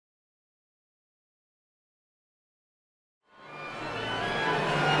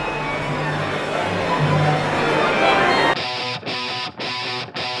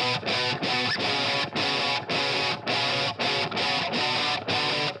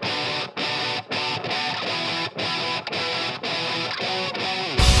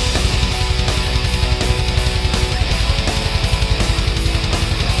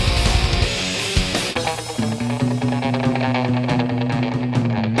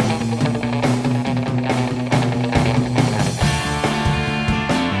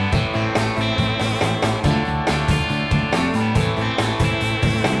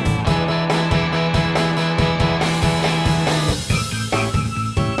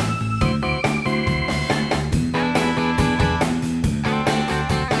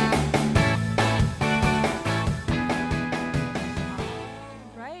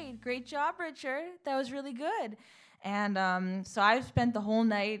job, Richard. That was really good. And so I've spent the whole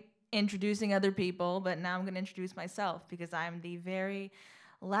night introducing other people, but now I'm going to introduce myself because I'm the very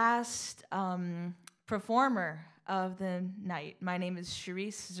last performer of the night. My name is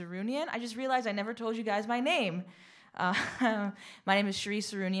Sharisse Zeroonian. I just realized I never told you guys my name. My name is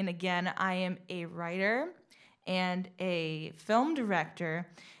Sharisse Zeroonian. Again, I am a writer and a film director,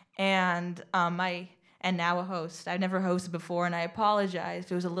 and now a host. I've never hosted before, and I apologize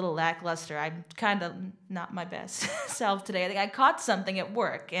if it was a little lackluster. I'm kind of not my best self today. I think I caught something at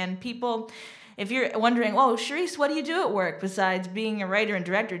work, and people, if you're wondering, oh, Sharisse, what do you do at work besides being a writer and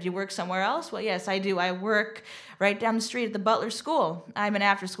director? Do you work somewhere else? Well, yes, I do. I work right down the street at the Butler School. I'm an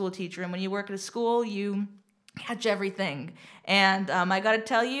after-school teacher, and when you work at a school, you catch everything. And I got to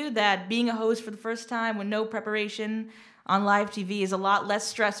tell you that being a host for the first time with no preparation on live TV is a lot less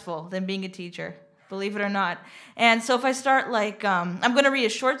stressful than being a teacher. Believe it or not. And so if I start I'm going to read a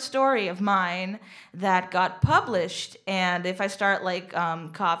short story of mine that got published, and if I start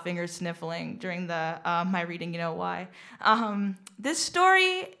coughing or sniffling during my reading, you know why. This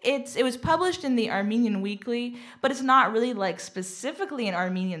story, it was published in the Armenian Weekly, but it's not really specifically an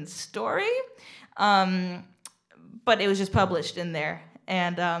Armenian story, but it was just published in there.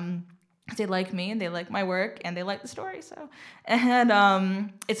 And they like me, and they like my work, and they like the story.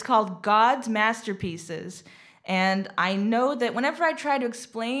 And it's called God's Masterpieces. And I know that whenever I try to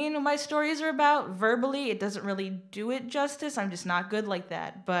explain what my stories are about verbally, it doesn't really do it justice. I'm just not good like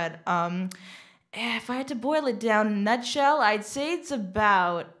that. But if I had to boil it down in a nutshell, I'd say it's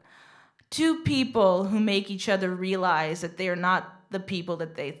about two people who make each other realize that they are not the people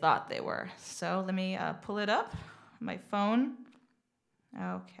that they thought they were. So let me pull it up on my phone.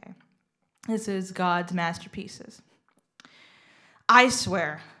 Okay. This is God's Masterpieces. I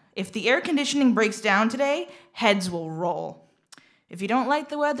swear, if the air conditioning breaks down today, heads will roll. If you don't like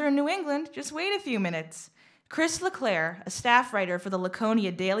the weather in New England, just wait a few minutes. Chris LeClaire, a staff writer for the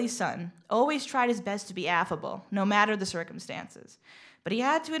Laconia Daily Sun, always tried his best to be affable, no matter the circumstances. But he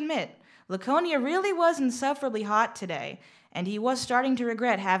had to admit, Laconia really was insufferably hot today, and he was starting to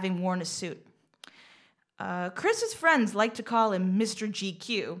regret having worn a suit. Chris's friends like to call him Mr.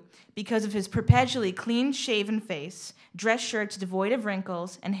 GQ because of his perpetually clean-shaven face, dress shirts devoid of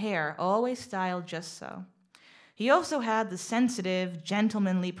wrinkles, and hair always styled just so. He also had the sensitive,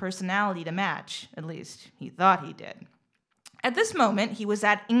 gentlemanly personality to match, at least he thought he did. At this moment, he was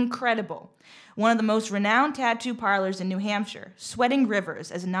at Incredible, one of the most renowned tattoo parlors in New Hampshire, sweating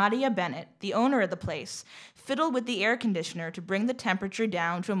rivers as Nadia Bennett, the owner of the place, fiddled with the air conditioner to bring the temperature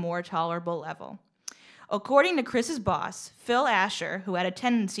down to a more tolerable level. According to Chris's boss, Phil Asher, who had a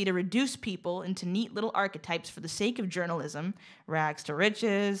tendency to reduce people into neat little archetypes for the sake of journalism, rags to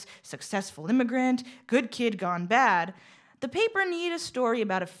riches, successful immigrant, good kid gone bad, the paper needed a story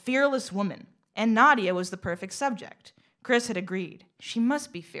about a fearless woman, and Nadia was the perfect subject. Chris had agreed. She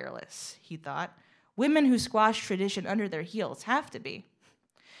must be fearless, he thought. Women who squash tradition under their heels have to be.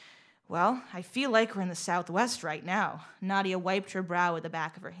 Well, I feel like we're in the Southwest right now. Nadia wiped her brow with the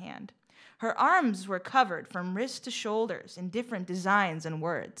back of her hand. Her arms were covered from wrist to shoulders in different designs and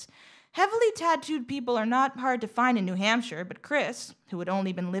words. Heavily tattooed people are not hard to find in New Hampshire, but Chris, who had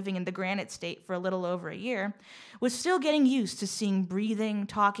only been living in the Granite State for a little over a year, was still getting used to seeing breathing,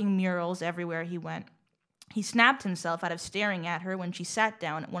 talking murals everywhere he went. He snapped himself out of staring at her when she sat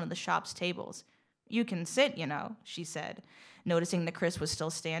down at one of the shop's tables. "You can sit, you know," she said, noticing that Chris was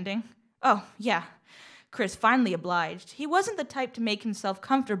still standing. "Oh, yeah." Chris finally obliged. He wasn't the type to make himself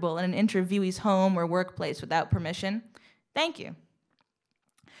comfortable in an interviewee's home or workplace without permission. "Thank you."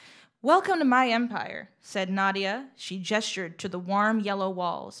 "Welcome to my empire," said Nadia. She gestured to the warm yellow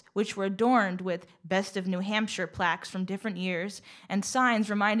walls, which were adorned with Best of New Hampshire plaques from different years and signs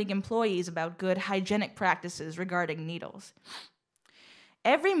reminding employees about good hygienic practices regarding needles.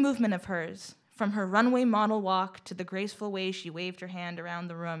 Every movement of hers, from her runway model walk to the graceful way she waved her hand around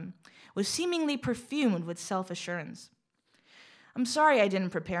the room, was seemingly perfumed with self-assurance. "I'm sorry I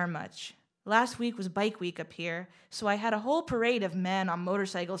didn't prepare much. Last week was bike week up here, so I had a whole parade of men on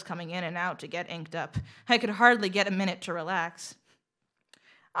motorcycles coming in and out to get inked up. I could hardly get a minute to relax."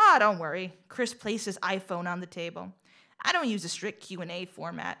 "Ah, don't worry." Chris placed his iPhone on the table. "I don't use a strict Q&A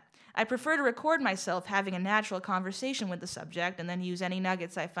format. I prefer to record myself having a natural conversation with the subject and then use any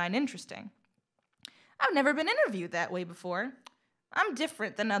nuggets I find interesting." "I've never been interviewed that way before." "I'm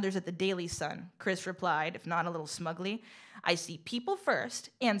different than others at the Daily Sun," Chris replied, if not a little smugly. "I see people first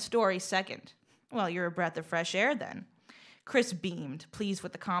and story second." "Well, you're a breath of fresh air then." Chris beamed, pleased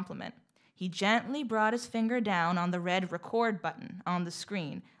with the compliment. He gently brought his finger down on the red record button on the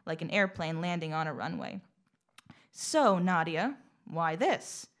screen, like an airplane landing on a runway. "So, Nadia, why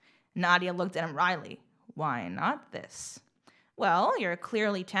this?" Nadia looked at him wryly. Why not this? Well, you're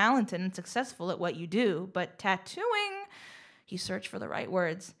clearly talented and successful at what you do, but tattooing... He searched for the right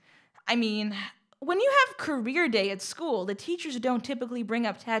words. I mean, when you have career day at school, the teachers don't typically bring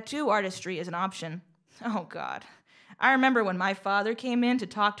up tattoo artistry as an option. Oh, God. I remember when my father came in to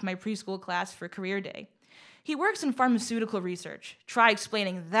talk to my preschool class for career day. He works in pharmaceutical research. Try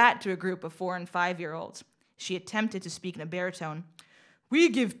explaining that to a group of 4- and 5-year-olds. She attempted to speak in a baritone. We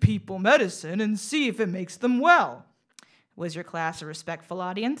give people medicine and see if it makes them well. Was your class a respectful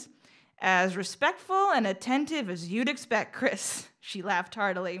audience? As respectful and attentive as you'd expect, Chris. She laughed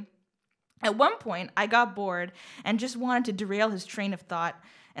heartily. At one point, I got bored and just wanted to derail his train of thought,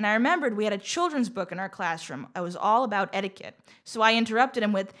 and I remembered we had a children's book in our classroom. It was all about etiquette. So I interrupted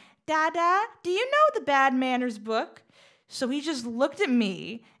him with, Dada, do you know the bad manners book? So he just looked at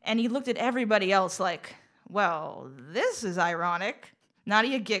me, and he looked at everybody else like, well, this is ironic.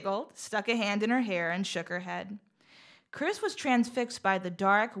 Nadia giggled, stuck a hand in her hair, and shook her head. Chris was transfixed by the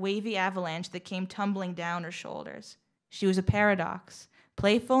dark, wavy avalanche that came tumbling down her shoulders. She was a paradox,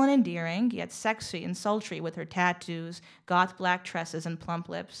 playful and endearing, yet sexy and sultry with her tattoos, goth black tresses, and plump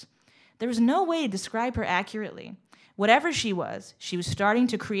lips. There was no way to describe her accurately. Whatever she was starting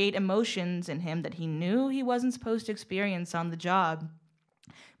to create emotions in him that he knew he wasn't supposed to experience on the job.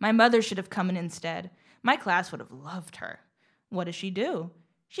 My mother should have come in instead. My class would have loved her. What does she do?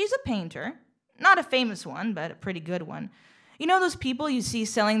 She's a painter. Not a famous one, but a pretty good one. You know those people you see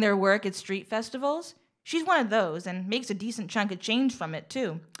selling their work at street festivals? She's one of those and makes a decent chunk of change from it,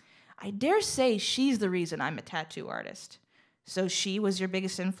 too. I dare say she's the reason I'm a tattoo artist. So she was your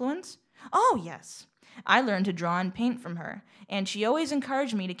biggest influence? Oh, yes. I learned to draw and paint from her, and she always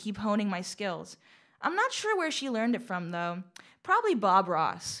encouraged me to keep honing my skills. I'm not sure where she learned it from, though. Probably Bob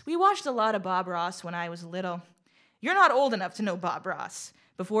Ross. We watched a lot of Bob Ross when I was little. You're not old enough to know Bob Ross.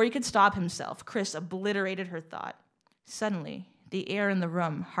 Before he could stop himself, Chris obliterated her thought. Suddenly, the air in the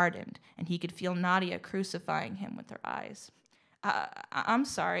room hardened, and he could feel Nadia crucifying him with her eyes. I'm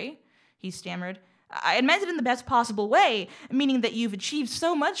sorry, he stammered. I meant it in the best possible way, meaning that you've achieved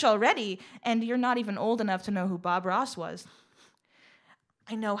so much already, and you're not even old enough to know who Bob Ross was.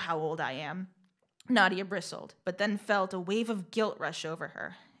 I know how old I am. Nadia bristled, but then felt a wave of guilt rush over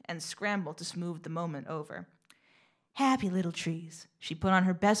her, and scrambled to smooth the moment over. Happy little trees. She put on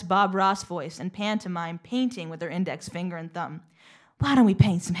her best Bob Ross voice and pantomime painting with her index finger and thumb. Why don't we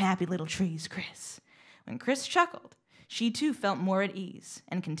paint some happy little trees, Chris? When Chris chuckled, she too felt more at ease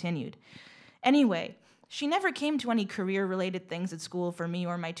and continued. Anyway, she never came to any career-related things at school for me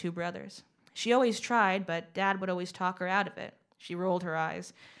or my 2 brothers. She always tried, but Dad would always talk her out of it. She rolled her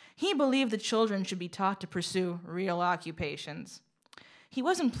eyes. He believed the children should be taught to pursue real occupations. He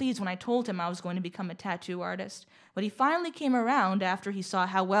wasn't pleased when I told him I was going to become a tattoo artist, but he finally came around after he saw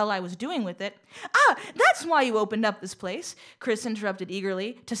how well I was doing with it. Ah, that's why you opened up this place, Chris interrupted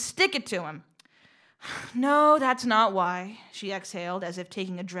eagerly, to stick it to him. No, that's not why, she exhaled, as if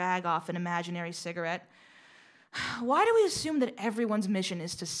taking a drag off an imaginary cigarette. Why do we assume that everyone's mission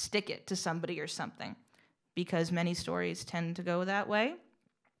is to stick it to somebody or something? Because many stories tend to go that way?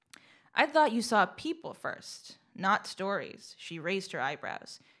 I thought you saw people first. Not stories. She raised her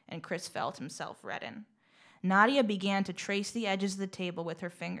eyebrows, and Chris felt himself redden. Nadia began to trace the edges of the table with her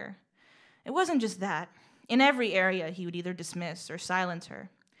finger. It wasn't just that. In every area, he would either dismiss or silence her.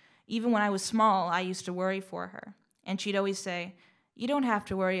 Even when I was small, I used to worry for her, and she'd always say, You don't have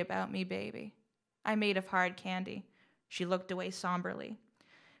to worry about me, baby. I'm made of hard candy. She looked away somberly.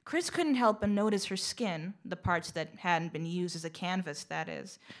 Chris couldn't help but notice her skin, the parts that hadn't been used as a canvas, that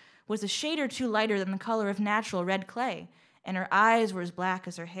is, was a shade or two lighter than the color of natural red clay, and her eyes were as black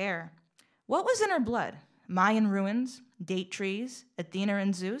as her hair. What was in her blood? Mayan ruins? Date trees? Athena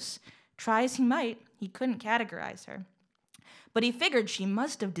and Zeus? Try as he might, he couldn't categorize her. But he figured she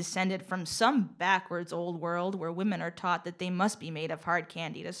must have descended from some backwards old world where women are taught that they must be made of hard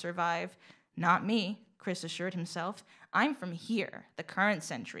candy to survive. Not me, Chris assured himself. I'm from here, the current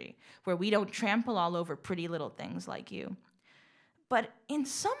century, where we don't trample all over pretty little things like you. But in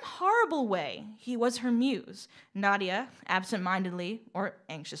some horrible way, he was her muse. Nadia, absent-mindedly, or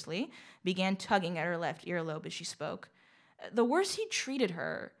anxiously, began tugging at her left earlobe as she spoke. The worse he treated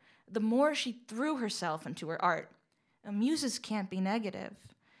her, the more she threw herself into her art. Muses can't be negative,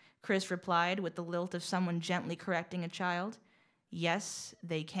 Chris replied with the lilt of someone gently correcting a child. Yes,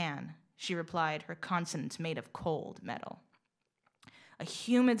 they can, she replied, her consonants made of cold metal. A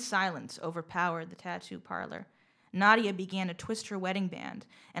humid silence overpowered the tattoo parlor. Nadia began to twist her wedding band,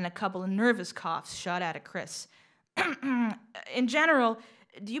 and a couple of nervous coughs shot out at Chris. In general,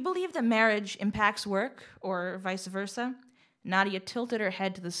 do you believe that marriage impacts work, or vice versa? Nadia tilted her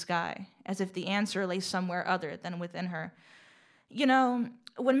head to the sky, as if the answer lay somewhere other than within her. You know,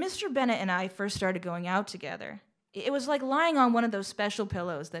 when Mr. Bennett and I first started going out together, it was like lying on one of those special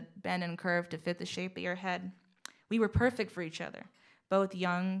pillows that bend and curve to fit the shape of your head. We were perfect for each other, both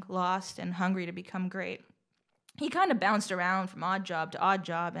young, lost, and hungry to become great. He kind of bounced around from odd job to odd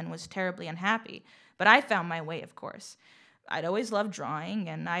job and was terribly unhappy, but I found my way, of course. I'd always loved drawing,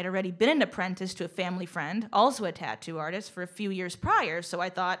 and I'd already been an apprentice to a family friend, also a tattoo artist, for a few years prior, so I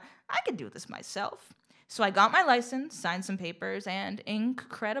thought I could do this myself. So I got my license, signed some papers, and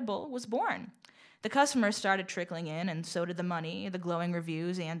Incredible was born. The customers started trickling in, and so did the money, the glowing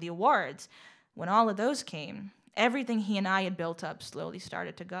reviews, and the awards. When all of those came, everything he and I had built up slowly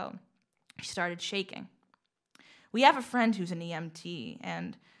started to go. He started shaking. We have a friend who's an EMT,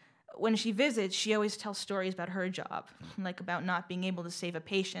 and when she visits, she always tells stories about her job, like about not being able to save a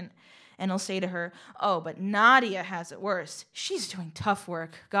patient. And I'll say to her, "Oh, but Nadia has it worse. She's doing tough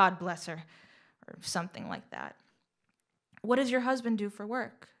work. God bless her." Or something like that. "What does your husband do for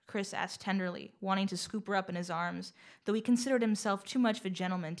work?" Chris asked tenderly, wanting to scoop her up in his arms, though he considered himself too much of a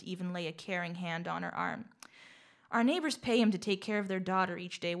gentleman to even lay a caring hand on her arm. "Our neighbors pay him to take care of their daughter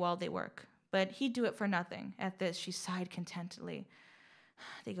each day while they work, but he'd do it for nothing." At this, she sighed contentedly.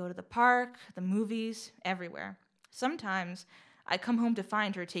 "They go to the park, the movies, everywhere. Sometimes I come home to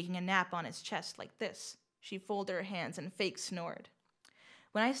find her taking a nap on his chest like this." She folded her hands and fake snored.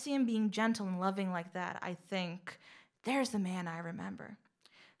 "When I see him being gentle and loving like that, I think, there's the man I remember.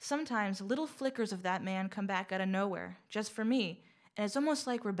 Sometimes little flickers of that man come back out of nowhere, just for me, and it's almost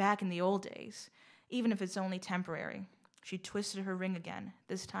like we're back in the old days, even if it's only temporary." She twisted her ring again,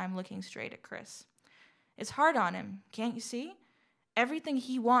 this time looking straight at Chris. "It's hard on him, can't you see? Everything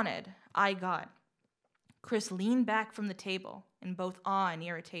he wanted, I got." Chris leaned back from the table in both awe and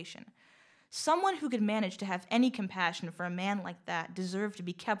irritation. Someone who could manage to have any compassion for a man like that deserved to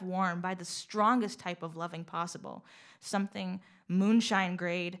be kept warm by the strongest type of loving possible. Something moonshine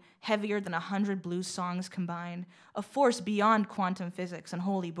grade, heavier than 100 blues songs combined, a force beyond quantum physics and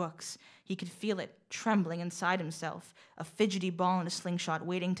holy books. He could feel it trembling inside himself, a fidgety ball in a slingshot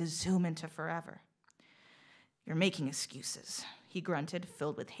waiting to zoom into forever. "You're making excuses," he grunted,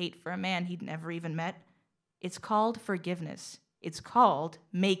 filled with hate for a man he'd never even met. "It's called forgiveness. It's called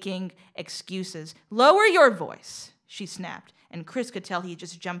making excuses." "Lower your voice," she snapped, and Chris could tell he had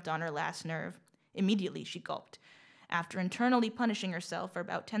just jumped on her last nerve. Immediately, she gulped. After internally punishing herself for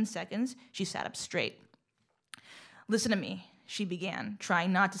about 10 seconds, she sat up straight. "Listen to me," she began,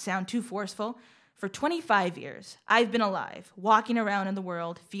 trying not to sound too forceful. "For 25 years, I've been alive, walking around in the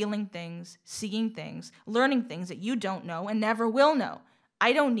world, feeling things, seeing things, learning things that you don't know and never will know.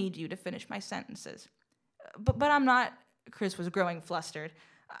 I don't need you to finish my sentences." But I'm not," Chris was growing flustered.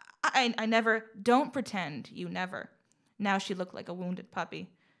 I never, don't pretend you never." Now she looked like a wounded puppy.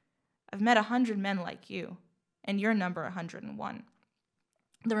 "I've met 100 men like you, and you're number 101.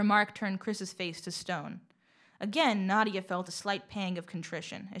 The remark turned Chris's face to stone. Again, Nadia felt a slight pang of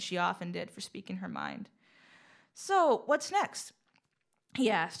contrition, as she often did for speaking her mind. "So, what's next?" he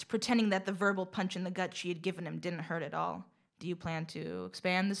asked, pretending that the verbal punch in the gut she had given him didn't hurt at all. "Do you plan to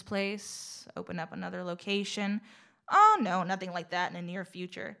expand this place? Open up another location?" "Oh, no, nothing like that in the near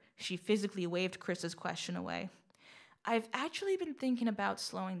future." She physically waved Chris's question away. "I've actually been thinking about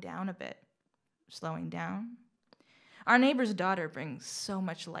slowing down a bit." "Slowing down?" "Our neighbor's daughter brings so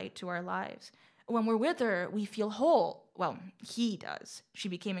much light to our lives. When we're with her, we feel whole. Well, he does." She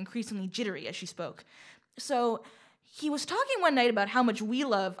became increasingly jittery as she spoke. "So he was talking one night about how much he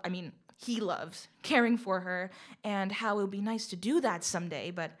loves caring for her, and how it would be nice to do that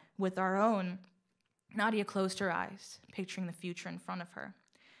someday, but with our own." Nadia closed her eyes, picturing the future in front of her.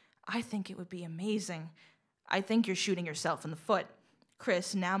 "I think it would be amazing." "I think you're shooting yourself in the foot."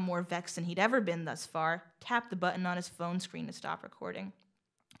 Chris, now more vexed than he'd ever been thus far, tapped the button on his phone screen to stop recording.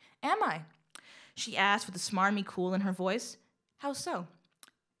 "Am I?" she asked with a smarmy cool in her voice. "How so?"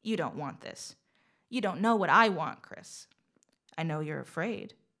 "You don't want this. You don't know what I want, Chris." "I know you're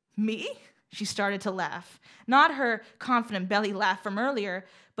afraid." "Me?" She started to laugh. Not her confident belly laugh from earlier,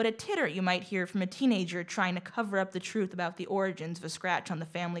 but a titter you might hear from a teenager trying to cover up the truth about the origins of a scratch on the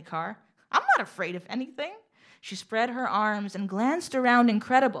family car. "I'm not afraid of anything." She spread her arms and glanced around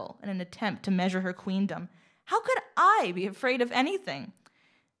Incredible in an attempt to measure her queendom. "How could I be afraid of anything?"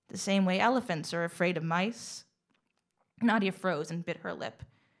 "The same way elephants are afraid of mice." Nadia froze and bit her lip.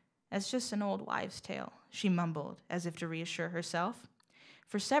 "That's just an old wives' tale," she mumbled, as if to reassure herself.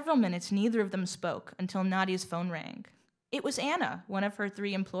 For several minutes, neither of them spoke until Nadia's phone rang. It was Anna, one of her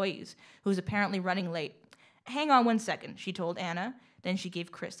 3 employees, who was apparently running late. "Hang on one second," she told Anna. Then she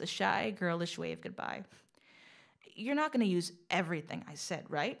gave Chris a shy, girlish wave goodbye. You're not going to use everything I said,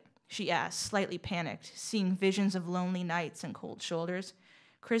 right? She asked, slightly panicked, seeing visions of lonely nights and cold shoulders.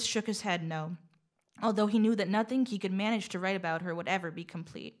 Chris shook his head no, although he knew that nothing he could manage to write about her would ever be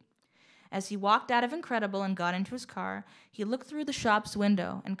complete. As he walked out of Incredible and got into his car, he looked through the shop's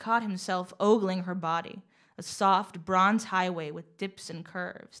window and caught himself ogling her body, a soft bronze highway with dips and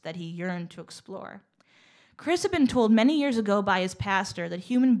curves that he yearned to explore. Chris had been told many years ago by his pastor that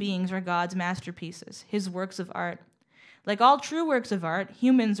human beings are God's masterpieces, his works of art. Like all true works of art,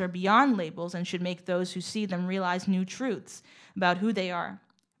 humans are beyond labels and should make those who see them realize new truths about who they are.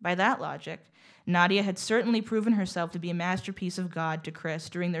 By that logic, Nadia had certainly proven herself to be a masterpiece of God to Chris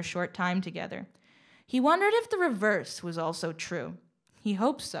during their short time together. He wondered if the reverse was also true. He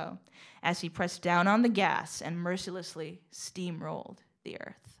hoped so, as he pressed down on the gas and mercilessly steamrolled the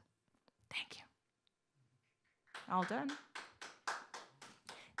earth. Thank you. All done.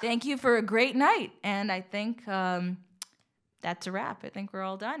 Thank you for a great night, and I think that's a wrap. I think we're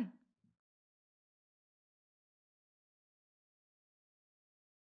all done.